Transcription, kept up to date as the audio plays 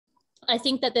I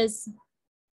think that there's,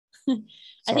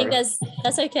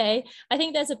 that's okay. I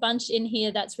think there's a bunch in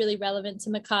here that's really relevant to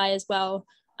Mackay as well.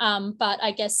 But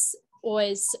I guess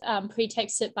always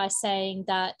pretext it by saying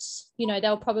that, you know,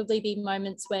 there'll probably be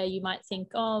moments where you might think,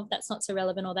 oh, that's not so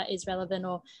relevant, or that is relevant,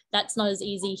 or that's not as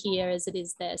easy here as it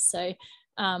is there. So,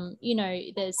 you know,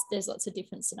 there's lots of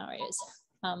different scenarios.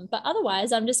 But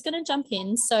otherwise, I'm just going to jump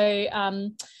in. So,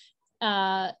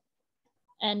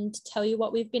 and tell you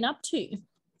what we've been up to.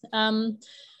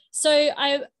 So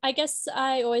I guess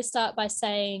I always start by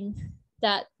saying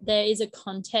that there is a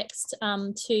context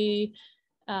to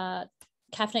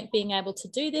CAFNEC being able to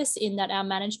do this, in that our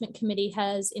management committee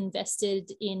has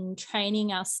invested in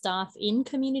training our staff in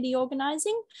community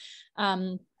organising.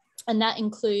 And that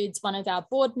includes one of our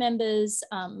board members,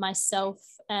 myself,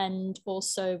 and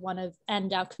also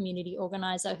our community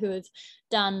organiser, who have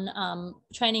done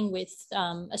training with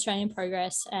Australian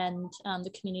Progress and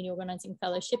the Community Organising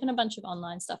Fellowship, and a bunch of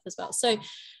online stuff as well. So,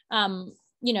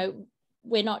 you know,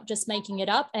 we're not just making it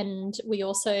up, and we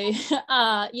also,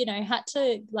 you know, had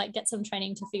to like get some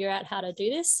training to figure out how to do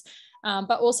this.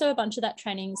 But also a bunch of that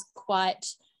training's quite,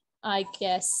 I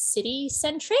guess, city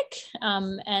centric,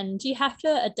 and you have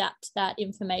to adapt that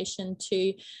information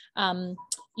to,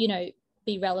 you know,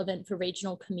 be relevant for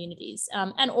regional communities.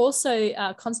 And also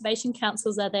conservation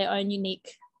councils are their own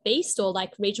unique beast, or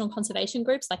like regional conservation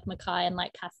groups like Mackay and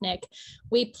like CAFNEC.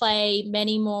 We play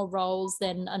many more roles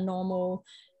than a normal,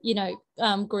 you know,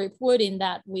 group would, in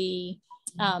that we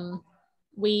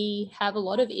have a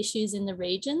lot of issues in the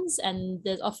regions, and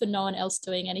there's often no one else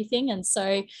doing anything. And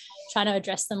so trying to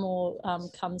address them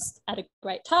all comes at a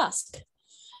great task.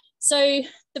 So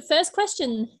the first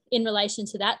question in relation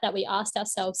to that we asked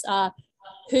ourselves are,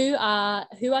 who are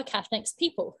CAFNEC's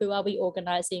people? Who are we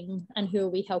organising, and who are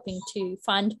we helping to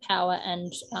find power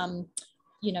and,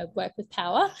 you know, work with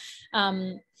power?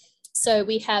 So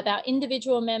we have our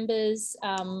individual members,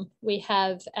 we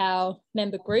have our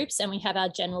member groups, and we have our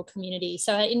general community.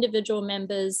 So our individual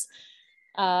members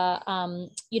are,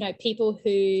 you know, people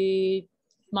who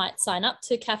might sign up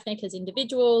to CAFNEC as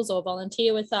individuals or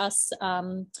volunteer with us.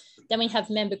 Then we have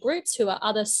member groups, who are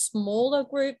other smaller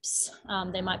groups.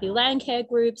 They might be land care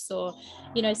groups, or,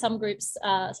 you know, some groups,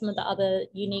 some of the other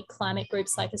unique climate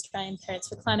groups like Australian Parents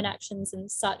for Climate Actions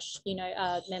and such, you know,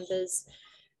 are members.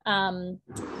 And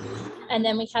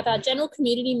then we have our general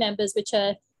community members, which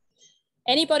are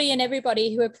anybody and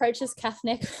everybody who approaches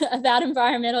CAFNEC about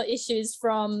environmental issues,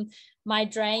 from my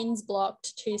drain's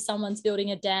blocked to someone's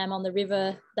building a dam on the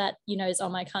river that, you know, is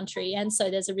on my country. And so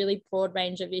there's a really broad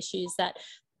range of issues that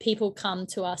people come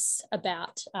to us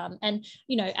about. And,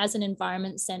 you know, as an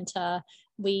environment centre,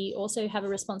 we also have a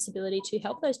responsibility to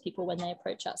help those people when they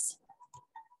approach us.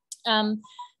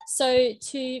 So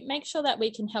to make sure that we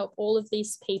can help all of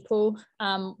these people,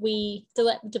 we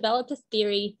developed a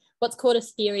theory, what's called a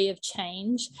theory of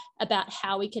change, about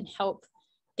how we can help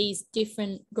these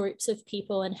different groups of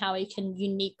people and how we can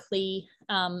uniquely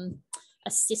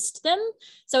assist them.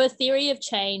 So a theory of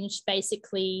change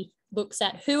basically looks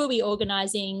at who are we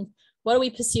organising, what are we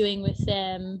pursuing with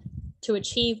them to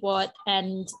achieve what,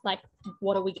 and like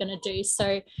what are we going to do.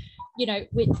 So, you know,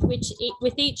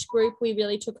 with each group, we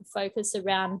really took a focus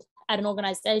around, at an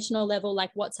organisational level,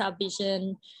 like what's our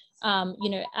vision, you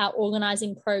know, our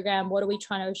organising program, what are we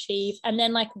trying to achieve, and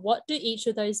then like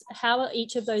how are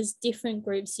each of those different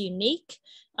groups unique,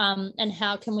 and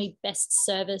how can we best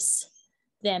service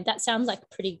them. That sounds like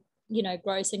pretty, you know,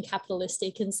 gross and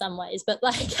capitalistic in some ways, but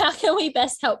like how can we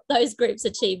best help those groups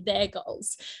achieve their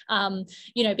goals?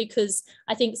 You know, because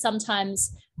I think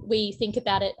sometimes we think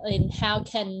about it in how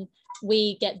can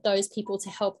we get those people to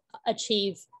help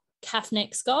achieve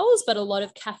CAFNEC's goals, but a lot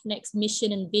of CAFNEC's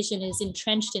mission and vision is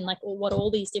entrenched in like what all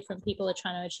these different people are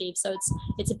trying to achieve. So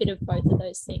it's a bit of both of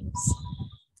those things.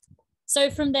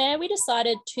 So from there, we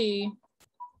decided to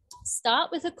start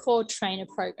with a core trainer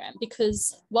program,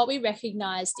 because what we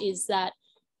recognized is that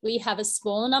we have a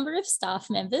smaller number of staff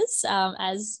members,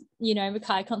 as you know,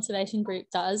 Mackay Conservation Group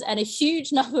does, and a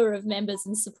huge number of members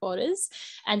and supporters.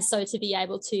 And so to be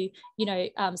able to, you know,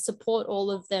 support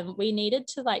all of them, we needed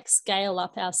to like scale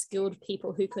up our skilled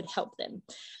people who could help them.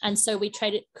 And so we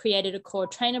created a core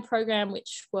trainer program,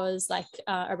 which was like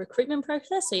a recruitment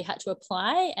process. So you had to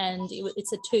apply, and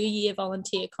it's a 2-year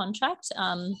volunteer contract.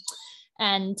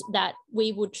 And that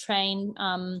we would train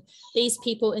these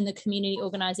people in the community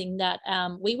organising that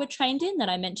we were trained in, that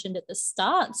I mentioned at the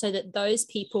start, so that those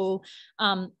people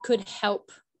could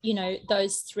help, you know,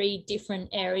 those 3 different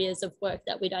areas of work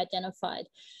that we'd identified.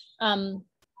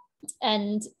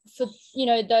 And for, you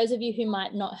know, those of you who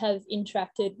might not have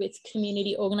interacted with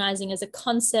community organising as a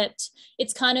concept,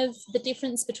 it's kind of the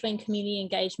difference between community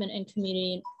engagement and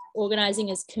community organising.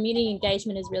 Is community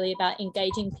engagement is really about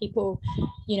engaging people,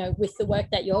 you know, with the work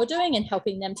that you're doing and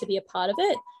helping them to be a part of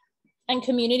it. And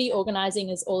community organising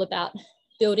is all about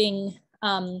building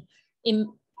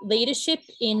in leadership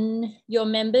in your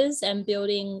members and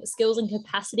building skills and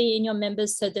capacity in your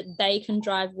members so that they can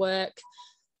drive work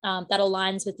that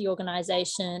aligns with the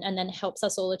organisation and then helps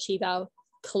us all achieve our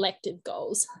collective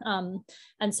goals.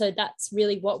 And so that's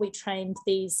really what we trained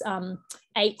these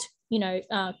 8, you know,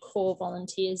 core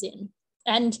volunteers in.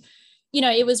 And, you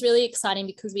know, it was really exciting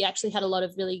because we actually had a lot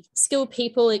of really skilled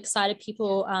people, excited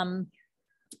people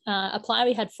apply.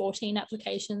 We had 14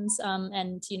 applications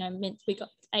and, you know, we got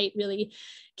 8 really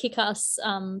kick-ass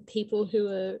people who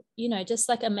are, you know, just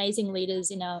like amazing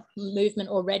leaders in our movement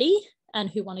already and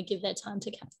who want to give their time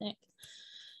to CAFNEC.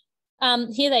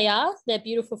 Here they are, their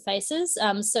beautiful faces.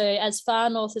 So as far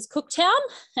north as Cooktown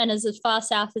and as far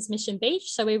south as Mission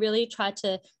Beach. So we really try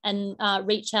to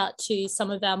reach out to some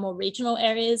of our more regional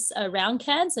areas around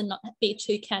Cairns and not be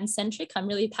too Cairns centric. I'm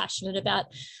really passionate about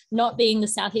not being the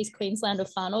southeast Queensland or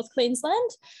far north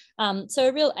Queensland. So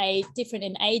a real different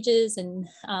in ages and,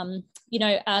 you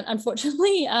know,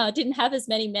 unfortunately didn't have as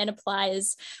many men apply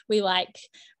as we like,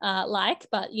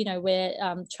 but, you know, we're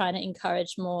trying to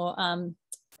encourage more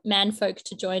man folk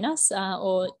to join us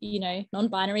or, you know,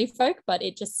 non-binary folk, but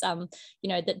it just, you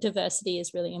know, that diversity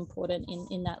is really important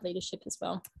in that leadership as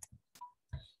well.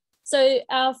 So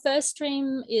our first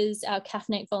stream is our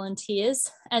CAFNEC volunteers.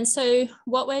 And so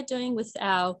what we're doing with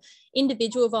our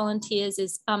individual volunteers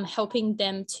is helping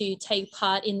them to take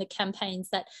part in the campaigns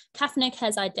that CAFNEC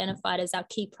has identified as our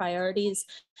key priorities.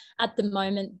 At the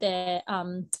moment, they're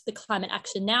the Climate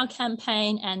Action Now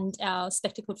campaign and our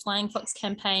Spectacled Flying Fox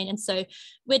campaign. And so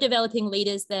we're developing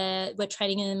leaders there. We're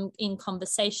training them in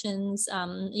conversations,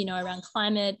 you know, around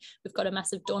climate. We've got a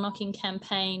massive door knocking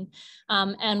campaign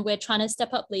and we're trying to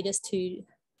step up leaders to,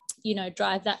 you know,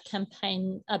 drive that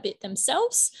campaign a bit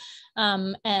themselves.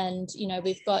 And, you know,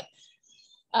 we've got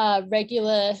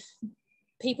regular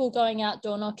people going out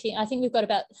door knocking. I think we've got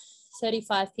about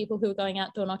 35 people who are going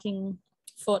out door knocking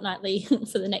fortnightly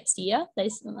for the next year.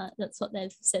 That's what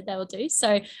they've said they will do.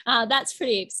 So that's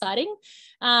pretty exciting.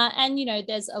 And, you know,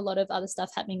 there's a lot of other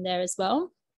stuff happening there as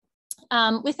well.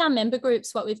 With our member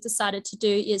groups, what we've decided to do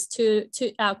is two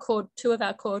of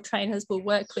our core trainers will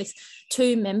work with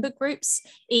 2 member groups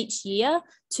each year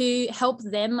to help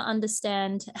them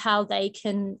understand how they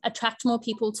can attract more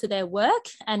people to their work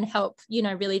and help, you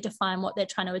know, really define what they're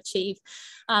trying to achieve.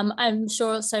 I'm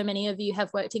sure so many of you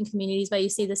have worked in communities where you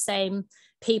see the same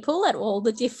people at all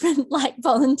the different like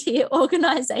volunteer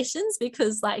organizations,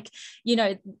 because like, you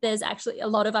know, there's actually a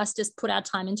lot of us just put our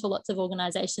time into lots of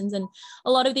organizations, and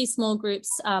a lot of these small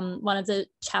groups, one of the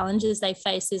challenges they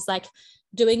face is like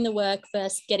doing the work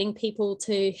versus getting people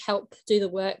to help do the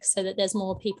work so that there's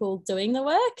more people doing the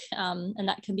work, and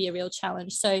that can be a real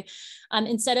challenge. So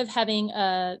instead of having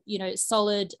a, you know,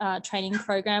 solid training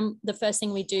program, the first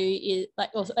thing we do is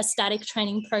like, or a static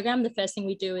training program, the first thing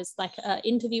we do is like an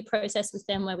interview process with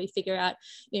them where we figure out,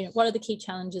 you know, what are the key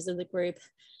challenges of the group,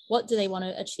 what do they want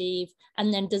to achieve,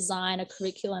 and then design a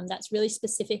curriculum that's really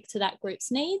specific to that group's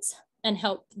needs and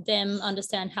help them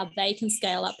understand how they can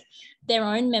scale up their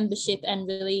own membership and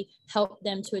really help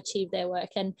them to achieve their work.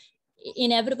 And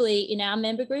inevitably in our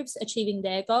member groups achieving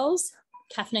their goals,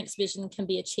 CAFNEC's vision can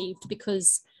be achieved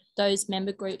because those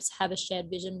member groups have a shared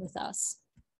vision with us.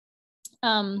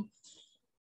 Oh,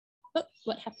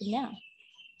 what happened now?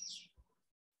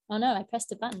 Oh no, I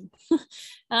pressed a button.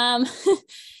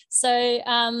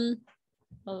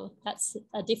 Well, that's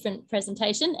a different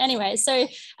presentation. Anyway, so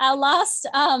our last,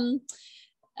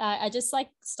 I just like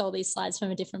stole these slides from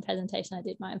a different presentation I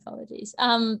did, my apologies.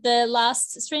 The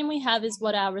last stream we have is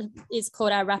what is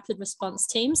called our rapid response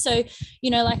team. So,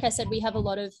 you know, like I said, we have a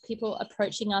lot of people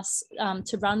approaching us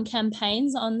to run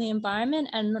campaigns on the environment,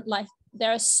 and like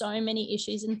there are so many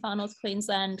issues in Far North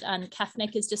Queensland, and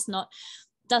CAFNEC is just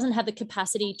doesn't have the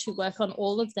capacity to work on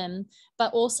all of them,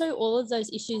 but also all of those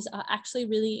issues are actually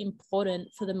really important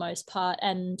for the most part,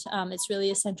 and it's really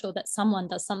essential that someone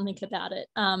does something about it.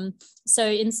 So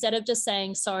instead of just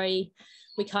saying, sorry,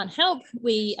 we can't help,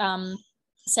 we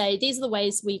say, these are the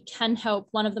ways we can help.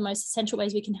 One of the most essential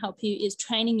ways we can help you is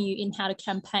training you in how to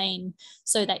campaign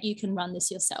so that you can run this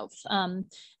yourself. And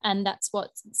that's what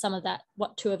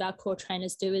what 2 of our core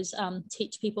trainers do, is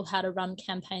teach people how to run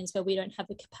campaigns where we don't have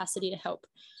the capacity to help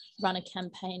run a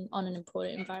campaign on an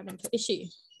important environmental issue.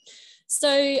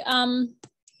 So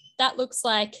that looks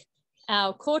like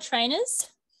our core trainers.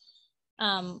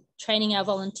 training our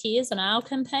volunteers on our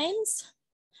campaigns,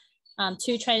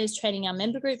 2 trainers training our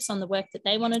member groups on the work that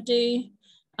they want to do,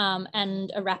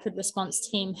 and a rapid response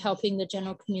team helping the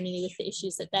general community with the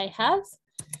issues that they have.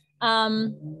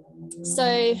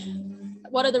 So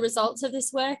what are the results of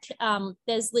this work?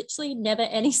 There's literally never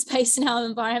any space in our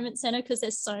environment centre because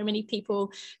there's so many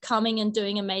people coming and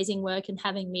doing amazing work and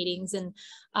having meetings, and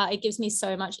it gives me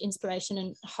so much inspiration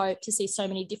and hope to see so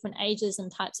many different ages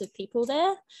and types of people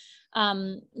there.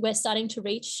 We're starting to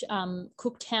reach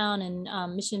Cooktown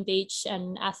and Mission Beach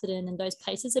and Atherton and those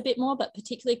places a bit more, but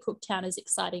particularly Cooktown is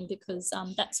exciting because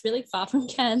that's really far from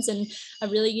Cairns and a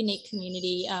really unique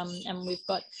community, and we've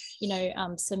got, you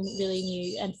know, some really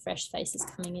new and fresh faces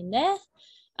coming in there.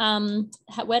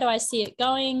 Where do I see it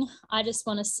going? I just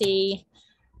want to see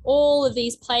all of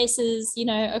these places, you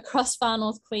know, across Far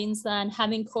North Queensland,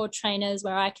 having core trainers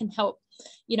where I can help,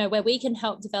 you know, where we can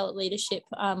help develop leadership,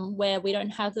 where we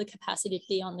don't have the capacity to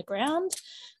be on the ground,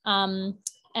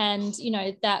 and, you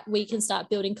know, that we can start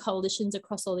building coalitions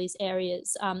across all these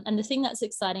areas. And the thing that's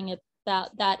exciting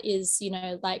about that is, you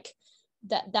know, like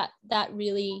that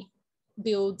really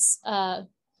builds, I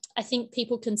think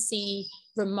people can see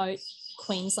remote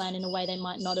Queensland in a way they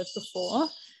might not have before.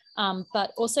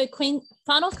 But also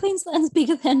Far North Queensland's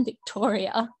bigger than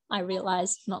Victoria, I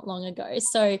realised not long ago.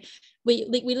 So we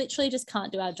literally just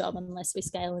can't do our job unless we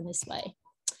scale in this way.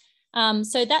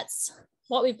 So that's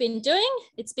what we've been doing.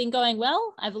 It's been going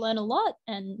well. I've learned a lot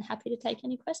and happy to take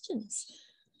any questions.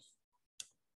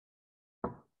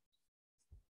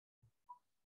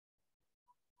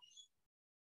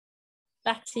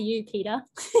 Back to you, Peter.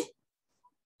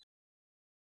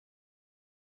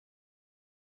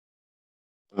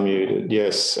 Muted.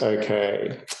 Yes.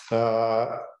 Okay.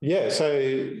 Yeah. So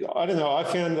I don't know. I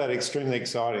found that extremely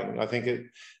exciting. I think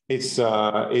it's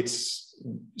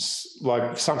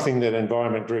like something that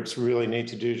environment groups really need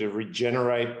to do to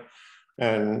regenerate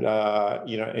and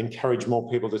you know, encourage more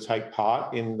people to take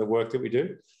part in the work that we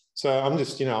do. So I'm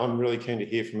just, you know, I'm really keen to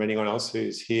hear from anyone else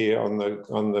who's here on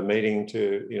the meeting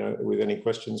to, you know, with any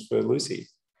questions for Lucy.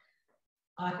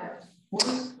 Okay.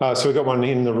 So we've got one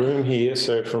in the room here,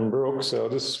 so from Brooke. So I'll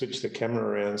just switch the camera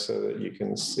around so that you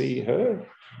can see her.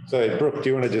 So Brooke, do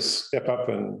you want to just step up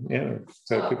and, yeah,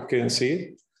 so people can see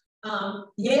it?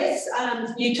 Yes,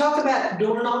 you talk about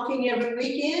door knocking every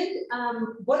weekend.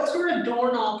 What sort of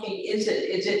door knocking is it?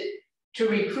 Is it to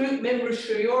recruit members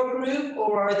for your group,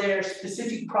 or are there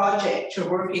specific projects you're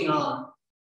working on?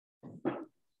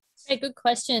 A good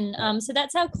question. So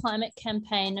that's our climate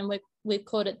campaign, and we've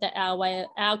called it the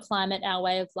Our Climate, Our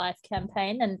Way of Life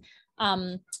campaign.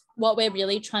 And what we're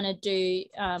really trying to do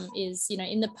is, you know,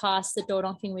 in the past, the door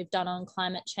knocking we've done on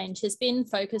climate change has been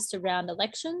focused around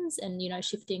elections and, you know,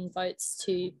 shifting votes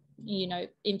to, you know,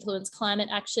 influence climate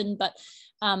action, but,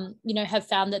 you know, have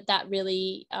found that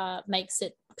really makes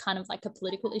it kind of like a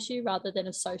political issue rather than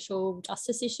a social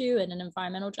justice issue and an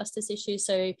environmental justice issue.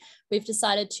 So we've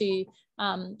decided to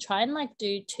try and like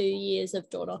do 2 years of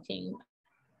door knocking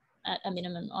at a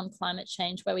minimum on climate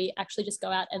change, where we actually just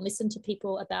go out and listen to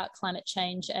people about climate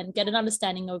change and get an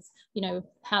understanding of, you know,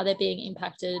 how they're being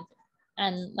impacted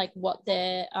and like what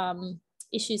their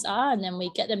issues are. And then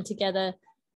we get them together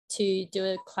to do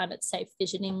a climate safe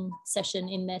visioning session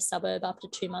in their suburb after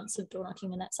 2 months of door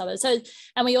knocking in that suburb. So,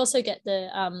 and we also get the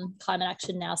Climate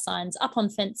Action Now signs up on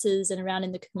fences and around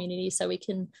in the community, so we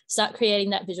can start creating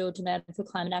that visual demand for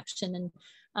climate action.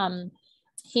 And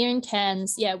here in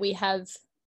Cairns, yeah, we have,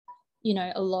 you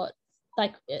know, a lot,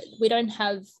 like we don't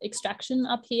have extraction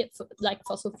up here, like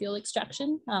fossil fuel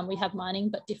extraction. We have mining,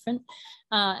 but different.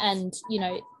 And, you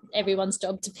know, everyone's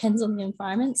job depends on the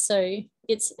environment. So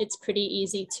it's pretty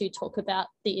easy to talk about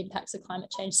the impacts of climate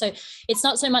change. So it's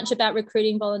not so much about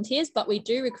recruiting volunteers, but we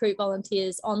do recruit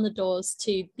volunteers on the doors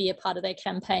to be a part of their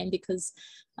campaign because,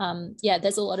 yeah,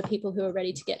 there's a lot of people who are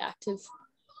ready to get active.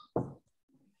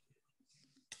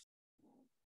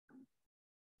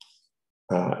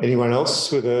 Anyone else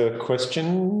with a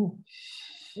question?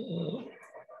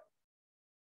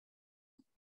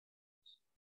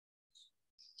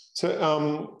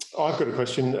 So I've got a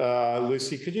question.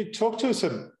 Lucy, could you talk to us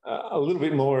a little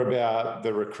bit more about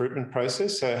the recruitment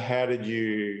process? So how did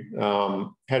you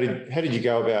go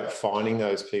about finding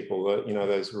those people that, you know,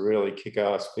 those really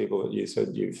kick-ass people that you said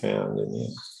you found in the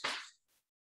end?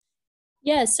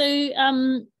 Yeah, so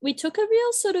we took a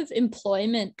real sort of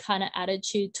employment kind of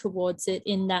attitude towards it,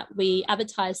 in that we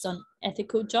advertised on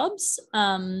ethical jobs,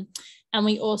 and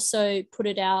we also put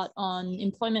it out on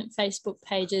employment Facebook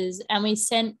pages, and we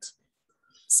sent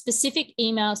specific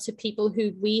emails to people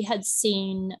who we had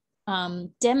seen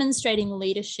demonstrating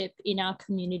leadership in our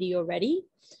community already.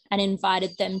 and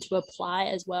invited them to apply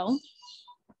as well.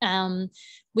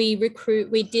 We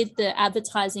did the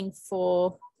advertising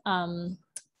for,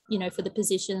 you know, for the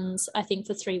positions, I think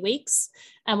for 3 weeks,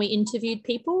 and we interviewed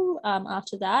people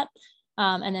after that.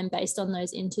 And then based on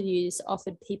those interviews,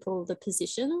 offered people the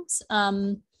positions.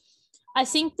 I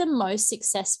think the most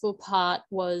successful part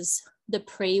was the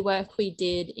pre-work we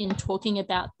did in talking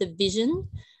about the vision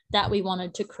that we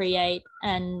wanted to create,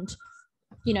 and,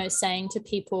 you know, saying to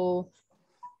people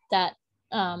that,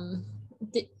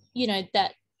 you know,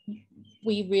 that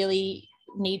we really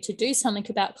need to do something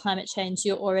about climate change.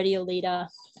 You're already a leader,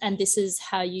 and this is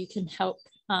how you can help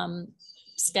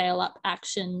scale up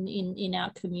action in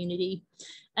our community.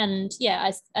 And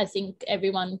yeah, I think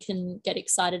everyone can get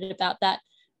excited about that.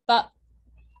 But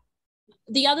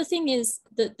the other thing is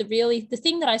that the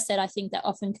thing that I said, I think that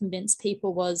often convinced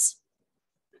people was,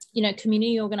 you know,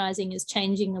 community organising is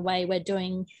changing the way we're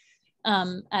doing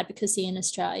advocacy in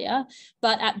Australia.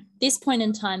 But at this point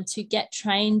in time, to get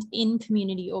trained in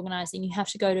community organising, you have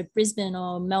to go to Brisbane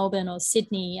or Melbourne or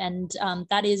Sydney, and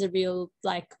that is a real,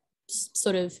 like,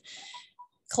 sort of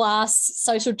class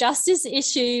social justice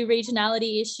issue,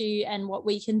 regionality issue. And what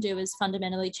we can do is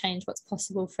fundamentally change what's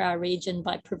possible for our region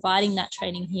by providing that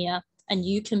training here, and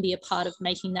you can be a part of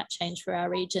making that change for our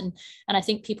region. And I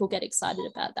think people get excited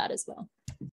about that as well.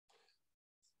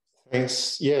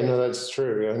 Thanks. Yeah, no, that's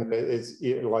true. And it's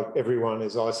like everyone,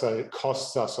 as I say, it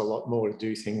costs us a lot more to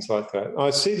do things like that. I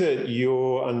see that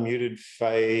you're unmuted,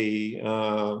 Faye,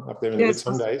 up there in the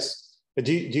Whitsundays.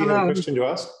 Do you have a question to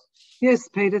ask? Yes,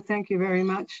 Peter, thank you very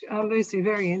much. Lucy,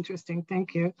 very interesting,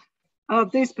 thank you.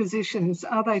 These positions,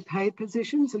 are they paid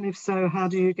positions? And if so, how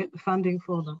do you get the funding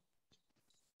for them?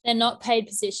 They're not paid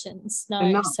positions,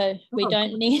 no. So we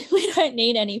don't need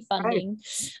any funding.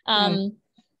 I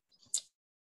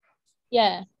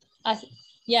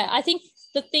think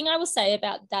the thing I will say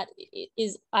about that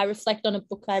is I reflect on a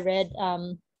book I read,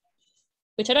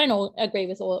 which I don't agree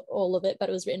with all of it, but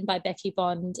it was written by Becky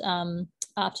Bond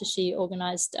after she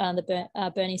organised the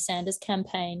Bernie Sanders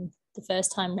campaign the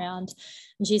first time round.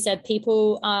 And she said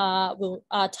people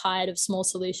are tired of small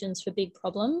solutions for big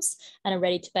problems and are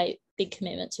ready to make big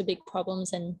commitments for big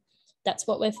problems. And that's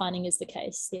what we're finding is the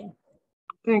case, yeah.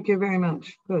 Thank you very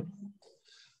much. Good.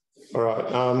 All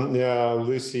right. Now,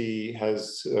 Lucy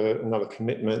has another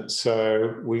commitment,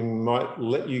 so we might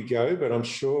let you go, but I'm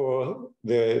sure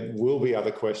there will be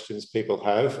other questions people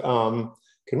have.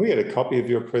 Can we get a copy of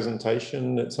your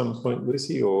presentation at some point,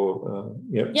 Lucy? Or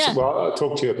yeah. So, well, I'll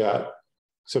talk to you about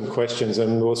some questions,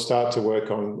 and we'll start to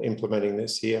work on implementing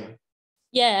this here.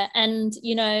 Yeah, and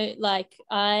you know, like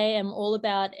I am all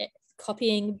about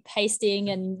copying, pasting,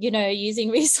 and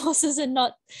using resources and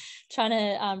not trying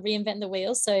to reinvent the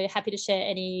wheel. So happy to share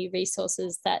any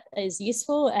resources that is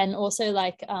useful. And also,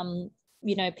 like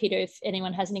Peter, if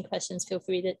anyone has any questions, feel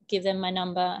free to give them my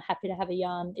number. Happy to have a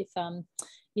yarn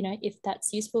if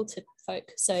that's useful to folk.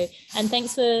 So, and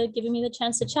thanks for giving me the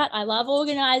chance to chat. I love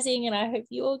organising, and I hope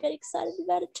you all get excited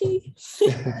about it too.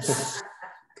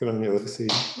 Good on you, Lucy.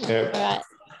 Yeah. All right.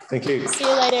 Thank you. See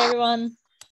you later, everyone.